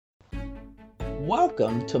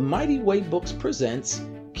Welcome to Mighty Way Books presents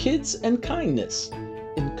Kids and Kindness,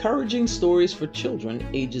 encouraging stories for children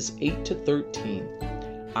ages 8 to 13.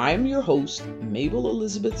 I am your host, Mabel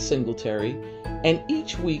Elizabeth Singletary, and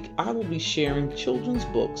each week I will be sharing children's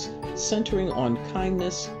books centering on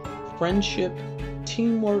kindness, friendship,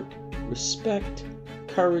 teamwork, respect,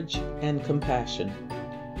 courage, and compassion.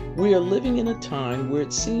 We are living in a time where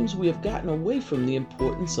it seems we have gotten away from the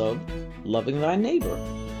importance of loving thy neighbor,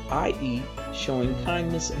 i.e., showing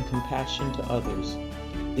kindness and compassion to others.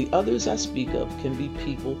 The others I speak of can be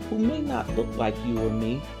people who may not look like you or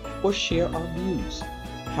me or share our views.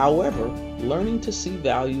 However, learning to see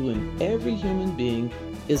value in every human being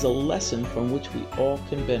is a lesson from which we all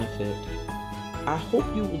can benefit. I hope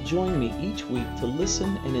you will join me each week to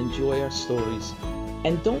listen and enjoy our stories.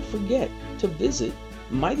 And don't forget to visit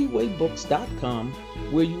MightyWayBooks.com,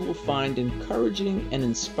 where you will find encouraging and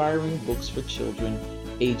inspiring books for children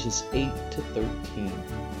ages 8 to 13.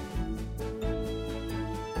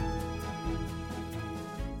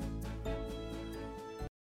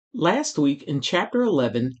 Last week in Chapter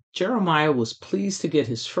 11, Jeremiah was pleased to get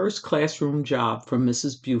his first classroom job from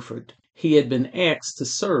Mrs. Buford. He had been asked to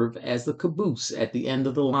serve as the caboose at the end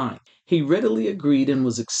of the line. He readily agreed and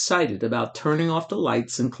was excited about turning off the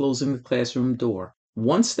lights and closing the classroom door.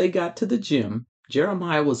 Once they got to the gym,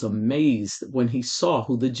 Jeremiah was amazed when he saw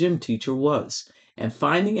who the gym teacher was, and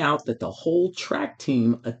finding out that the whole track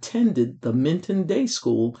team attended the Minton Day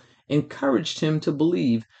School encouraged him to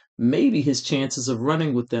believe maybe his chances of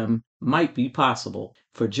running with them might be possible.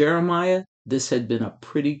 For Jeremiah, this had been a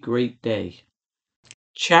pretty great day.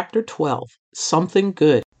 Chapter 12, Something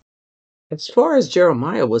Good. As far as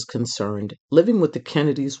Jeremiah was concerned, living with the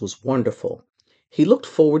Kennedys was wonderful. He looked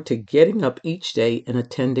forward to getting up each day and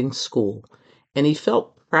attending school, and he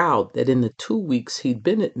felt proud that in the 2 weeks he'd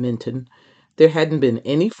been at Minton, there hadn't been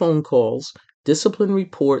any phone calls, discipline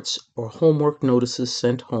reports, or homework notices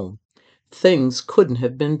sent home. Things couldn't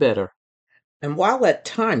have been better. And while at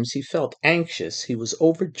times he felt anxious, he was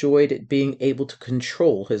overjoyed at being able to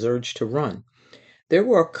control his urge to run. There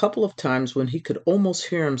were a couple of times when he could almost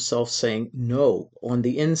hear himself saying no on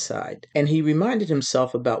the inside, and he reminded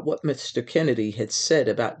himself about what Mr. Kennedy had said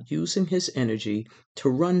about using his energy to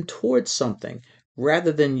run towards something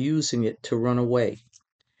rather than using it to run away.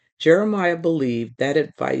 Jeremiah believed that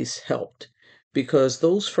advice helped because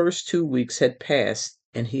those first 2 weeks had passed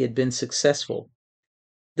and he had been successful.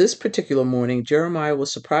 This particular morning, Jeremiah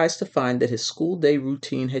was surprised to find that his school day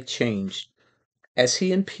routine had changed. As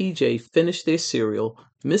he and PJ finished their cereal,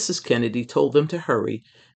 Mrs. Kennedy told them to hurry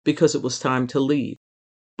because it was time to leave.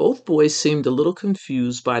 Both boys seemed a little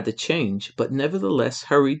confused by the change, but nevertheless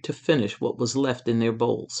hurried to finish what was left in their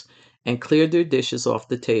bowls and cleared their dishes off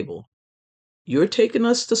the table. "You're taking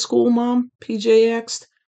us to school, Mom?" PJ asked.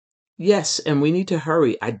 "Yes, and we need to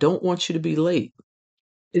hurry. I don't want you to be late."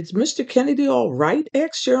 "Is Mr. Kennedy all right?"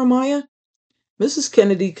 asked Jeremiah. Mrs.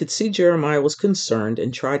 Kennedy could see Jeremiah was concerned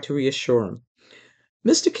and tried to reassure him.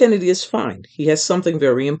 "Mr. Kennedy is fine. He has something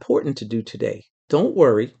very important to do today. Don't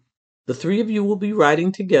worry. The 3 of you will be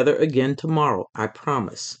riding together again tomorrow, I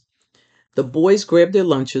promise." The boys grabbed their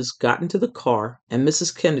lunches, got into the car, and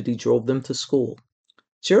Mrs. Kennedy drove them to school.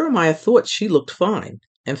 Jeremiah thought she looked fine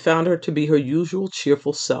and found her to be her usual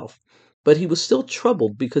cheerful self, but he was still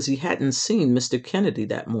troubled because he hadn't seen Mr. Kennedy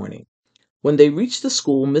that morning. When they reached the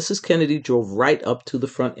school, Mrs. Kennedy drove right up to the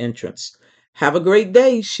front entrance. "Have a great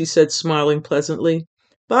day," she said, smiling pleasantly.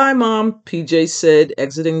 "Bye, Mom," PJ said,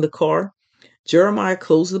 exiting the car. Jeremiah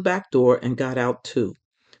closed the back door and got out too.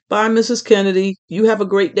 "Bye, Mrs. Kennedy. You have a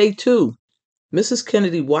great day too." Mrs.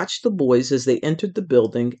 Kennedy watched the boys as they entered the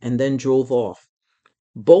building and then drove off.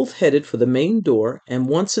 Both headed for the main door, and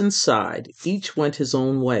once inside, each went his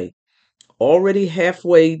own way. Already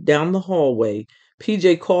halfway down the hallway,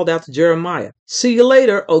 PJ called out to Jeremiah, "See you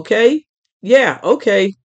later, okay?" "Yeah,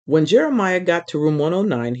 okay." When Jeremiah got to room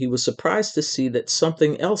 109, he was surprised to see that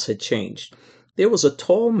something else had changed. There was a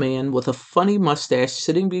tall man with a funny mustache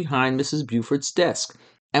sitting behind Mrs. Buford's desk,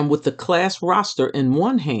 and with the class roster in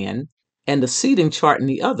one hand and the seating chart in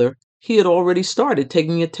the other, he had already started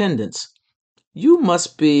taking attendance. "You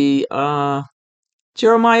must be,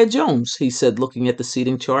 Jeremiah Jones," he said, looking at the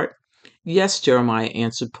seating chart. "Yes," Jeremiah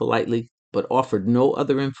answered politely, but offered no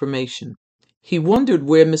other information. He wondered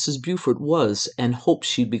where Mrs. Buford was and hoped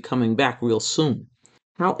she'd be coming back real soon.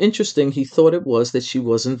 How interesting he thought it was that she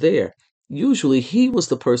wasn't there. Usually he was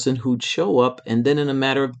the person who'd show up and then in a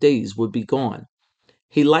matter of days would be gone.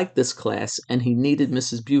 He liked this class and he needed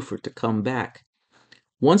Mrs. Buford to come back.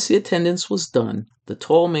 Once the attendance was done, the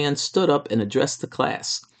tall man stood up and addressed the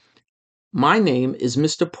class. "My name is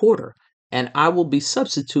Mr. Porter, and I will be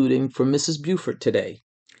substituting for Mrs. Buford today.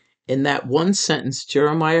 In that one sentence,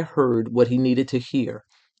 Jeremiah heard what he needed to hear,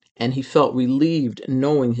 and he felt relieved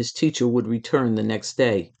knowing his teacher would return the next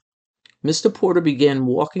day. Mr. Porter began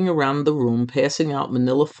walking around the room, passing out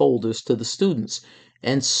manila folders to the students,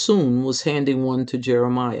 and soon was handing one to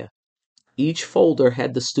Jeremiah. Each folder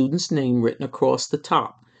had the student's name written across the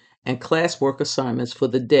top, and classwork assignments for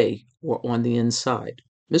the day were on the inside.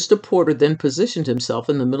 Mr. Porter then positioned himself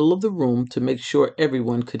in the middle of the room to make sure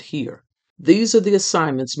everyone could hear. These are the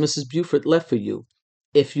assignments Mrs. Buford left for you.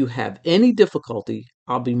 If you have any difficulty,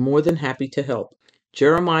 I'll be more than happy to help.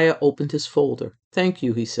 Jeremiah opened his folder. Thank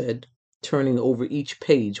you, he said, turning over each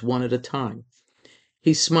page one at a time.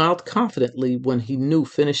 He smiled confidently when he knew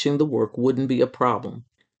finishing the work wouldn't be a problem.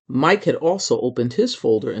 Mike had also opened his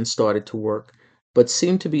folder and started to work, but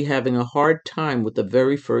seemed to be having a hard time with the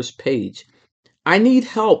very first page. I need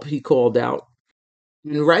help, he called out.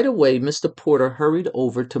 And right away, Mr. Porter hurried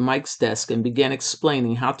over to Mike's desk and began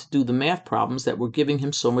explaining how to do the math problems that were giving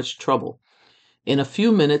him so much trouble. In a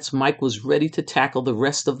few minutes, Mike was ready to tackle the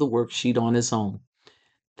rest of the worksheet on his own.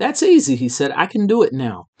 That's easy, he said. I can do it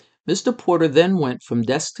now. Mr. Porter then went from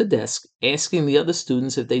desk to desk, asking the other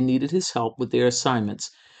students if they needed his help with their assignments.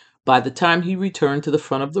 By the time he returned to the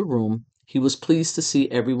front of the room, he was pleased to see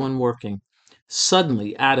everyone working.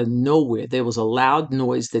 Suddenly, out of nowhere, there was a loud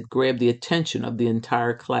noise that grabbed the attention of the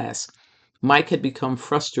entire class. Mike had become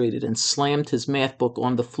frustrated and slammed his math book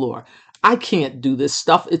on the floor. I can't do this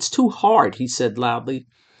stuff. It's too hard, he said loudly.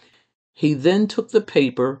 He then took the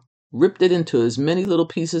paper, ripped it into as many little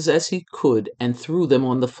pieces as he could, and threw them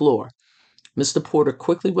on the floor. Mr. Porter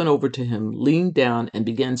quickly went over to him, leaned down, and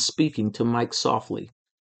began speaking to Mike softly.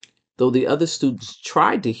 Though the other students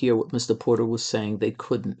tried to hear what Mr. Porter was saying, they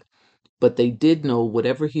couldn't. But they did know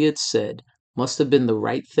whatever he had said must have been the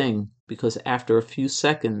right thing, because after a few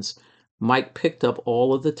seconds, Mike picked up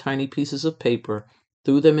all of the tiny pieces of paper,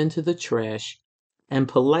 threw them into the trash, and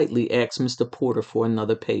politely asked Mr. Porter for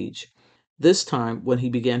another page. This time, when he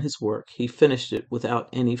began his work, he finished it without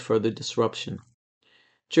any further disruption.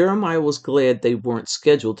 Jeremiah was glad they weren't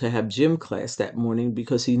scheduled to have gym class that morning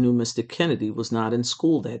because he knew Mr. Kennedy was not in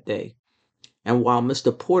school that day. And while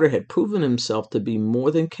Mr. Porter had proven himself to be more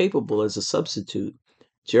than capable as a substitute,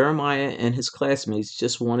 Jeremiah and his classmates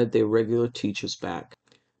just wanted their regular teachers back.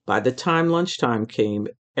 By the time lunchtime came,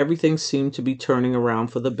 everything seemed to be turning around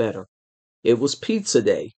for the better. It was pizza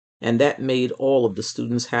day, and that made all of the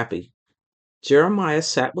students happy. Jeremiah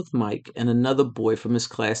sat with Mike and another boy from his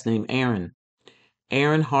class named Aaron.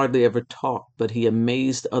 Aaron hardly ever talked, but he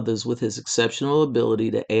amazed others with his exceptional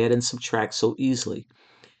ability to add and subtract so easily.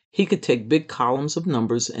 He could take big columns of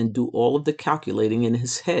numbers and do all of the calculating in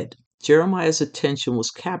his head. Jeremiah's attention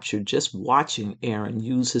was captured just watching Aaron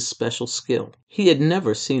use his special skill. He had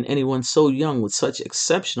never seen anyone so young with such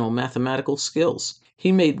exceptional mathematical skills.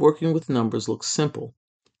 He made working with numbers look simple.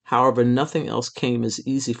 However, nothing else came as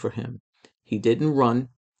easy for him. He didn't run,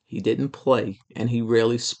 he didn't play, and he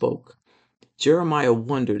rarely spoke. Jeremiah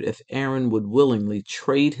wondered if Aaron would willingly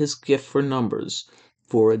trade his gift for numbers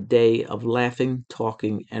for a day of laughing,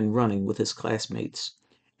 talking, and running with his classmates.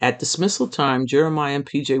 At dismissal time, Jeremiah and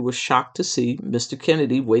PJ were shocked to see Mr.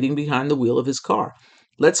 Kennedy waiting behind the wheel of his car.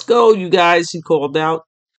 Let's go, you guys, he called out.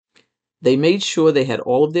 They made sure they had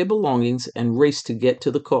all of their belongings and raced to get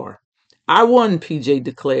to the car. I won, PJ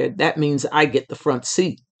declared. That means I get the front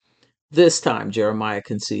seat. This time, Jeremiah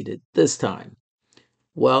conceded. This time.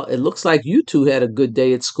 Well, it looks like you two had a good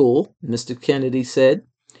day at school, Mr. Kennedy said.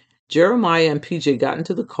 Jeremiah and PJ got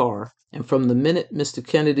into the car, and from the minute Mr.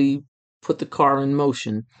 Kennedy put the car in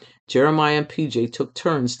motion, Jeremiah and PJ took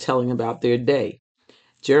turns telling about their day.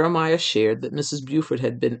 Jeremiah shared that Mrs. Buford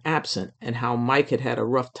had been absent and how Mike had had a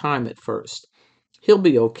rough time at first. He'll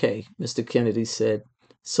be okay, Mr. Kennedy said.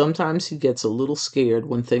 Sometimes he gets a little scared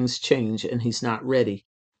when things change and he's not ready.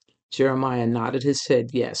 Jeremiah nodded his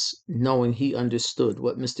head yes, knowing he understood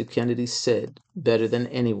what Mr. Kennedy said better than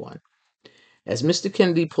anyone. As Mr.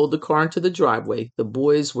 Kennedy pulled the car into the driveway, the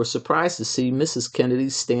boys were surprised to see Mrs. Kennedy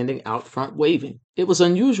standing out front waving. It was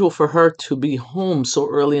unusual for her to be home so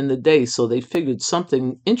early in the day, so they figured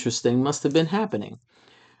something interesting must have been happening.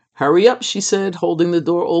 Hurry up, she said, holding the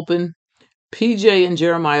door open. PJ and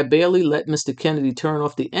Jeremiah barely let Mr. Kennedy turn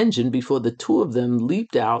off the engine before the two of them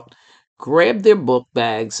leaped out, grabbed their book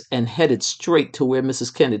bags, and headed straight to where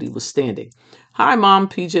Mrs. Kennedy was standing. Hi, Mom,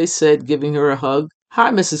 PJ said, giving her a hug.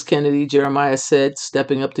 Hi, Mrs. Kennedy, Jeremiah said,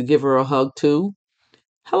 stepping up to give her a hug, too.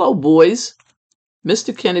 Hello, boys.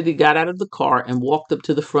 Mr. Kennedy got out of the car and walked up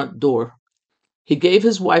to the front door. He gave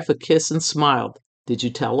his wife a kiss and smiled. Did you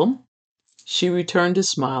tell him? She returned his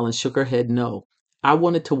smile and shook her head no. I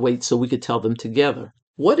wanted to wait so we could tell them together.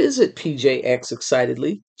 What is it? PJ asked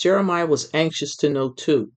excitedly. Jeremiah was anxious to know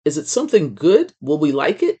too. Is it something good? Will we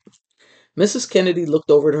like it? Mrs. Kennedy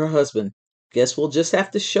looked over at her husband. Guess we'll just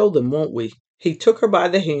have to show them, won't we? He took her by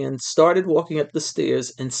the hand, started walking up the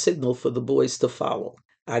stairs, and signaled for the boys to follow.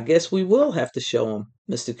 I guess we will have to show them,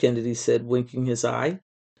 Mr. Kennedy said, winking his eye.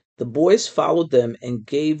 The boys followed them and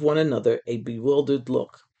gave one another a bewildered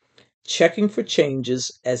look. Checking for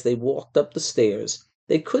changes as they walked up the stairs,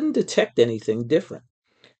 they couldn't detect anything different.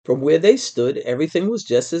 From where they stood, everything was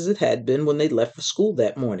just as it had been when they left for school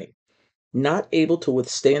that morning. Not able to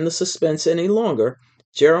withstand the suspense any longer,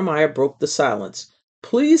 Jeremiah broke the silence.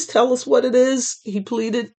 Please tell us what it is, he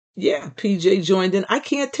pleaded. Yeah, PJ joined in. I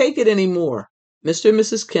can't take it anymore. Mr. and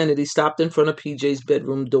Mrs. Kennedy stopped in front of PJ's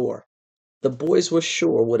bedroom door. The boys were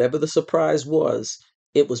sure whatever the surprise was,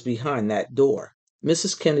 it was behind that door.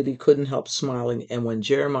 Mrs. Kennedy couldn't help smiling, and when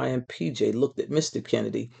Jeremiah and PJ looked at Mr.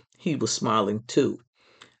 Kennedy, he was smiling too.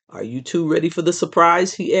 Are you two ready for the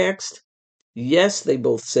surprise? He asked. Yes, they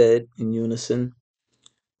both said in unison.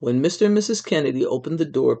 When Mr. and Mrs. Kennedy opened the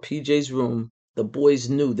door of PJ's room, the boys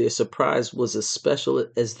knew their surprise was as special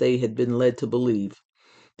as they had been led to believe.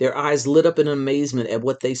 Their eyes lit up in amazement at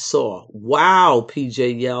what they saw. Wow,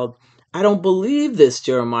 PJ yelled. I don't believe this,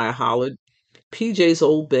 Jeremiah hollered. PJ's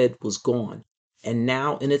old bed was gone, and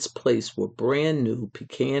now in its place were brand new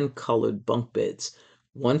pecan-colored bunk beds,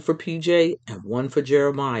 one for PJ and one for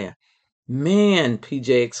Jeremiah. Man,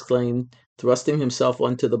 PJ exclaimed, thrusting himself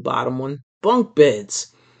onto the bottom one. Bunk beds!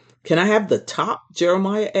 Can I have the top?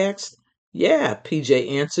 Jeremiah asked. Yeah,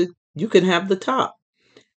 PJ answered. You can have the top.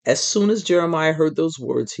 As soon as Jeremiah heard those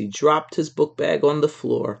words, he dropped his book bag on the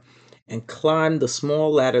floor and climbed the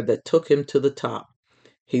small ladder that took him to the top.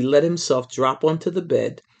 He let himself drop onto the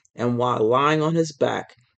bed, and while lying on his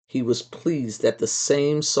back, he was pleased that the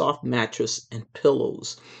same soft mattress and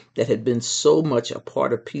pillows that had been so much a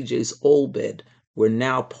part of PJ's old bed were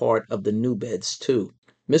now part of the new beds, too.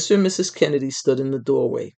 Mr. and Mrs. Kennedy stood in the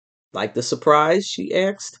doorway. Like the surprise? She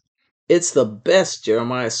asked. It's the best,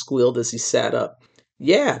 Jeremiah squealed as he sat up.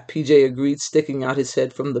 Yeah, PJ agreed, sticking out his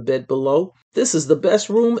head from the bed below. This is the best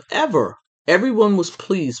room ever. Everyone was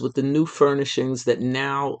pleased with the new furnishings that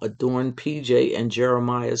now adorned PJ and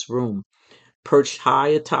Jeremiah's room. Perched high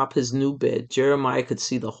atop his new bed, Jeremiah could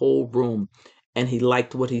see the whole room, and he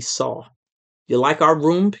liked what he saw. You like our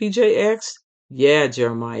room? PJ asked. Yeah,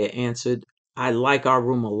 Jeremiah answered. I like our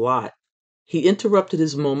room a lot. He interrupted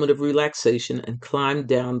his moment of relaxation and climbed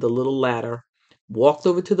down the little ladder, walked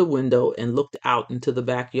over to the window, and looked out into the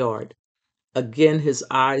backyard. Again his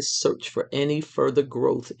eyes searched for any further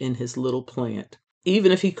growth in his little plant.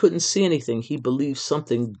 Even if he couldn't see anything, he believed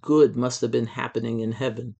something good must have been happening in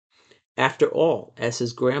heaven. After all, as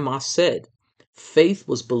his grandma said, faith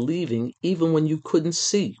was believing even when you couldn't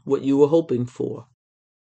see what you were hoping for.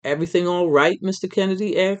 Everything all right? Mr.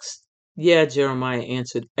 Kennedy asked. Yeah, Jeremiah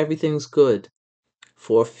answered. Everything's good.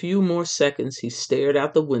 For a few more seconds he stared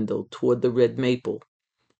out the window toward the red maple.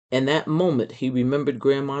 In that moment he remembered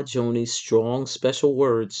Grandma Joni's strong, special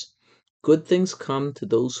words, good things come to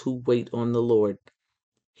those who wait on the Lord.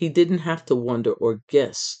 He didn't have to wonder or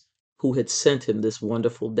guess who had sent him this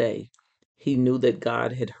wonderful day. He knew that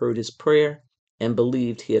God had heard his prayer and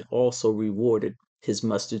believed he had also rewarded his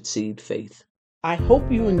mustard seed faith. I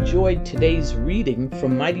hope you enjoyed today's reading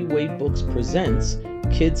from Mighty Way Books Presents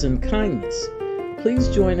Kids and Kindness. Please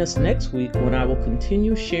join us next week when I will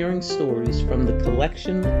continue sharing stories from the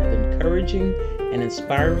collection of encouraging and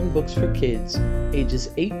inspiring books for kids ages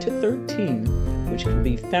 8 to 13, which can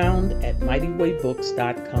be found at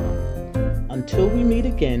mightywaybooks.com. Until we meet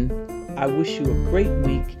again, I wish you a great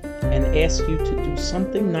week and ask you to do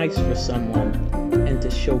something nice for someone and to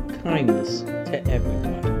show kindness to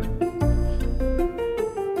everyone.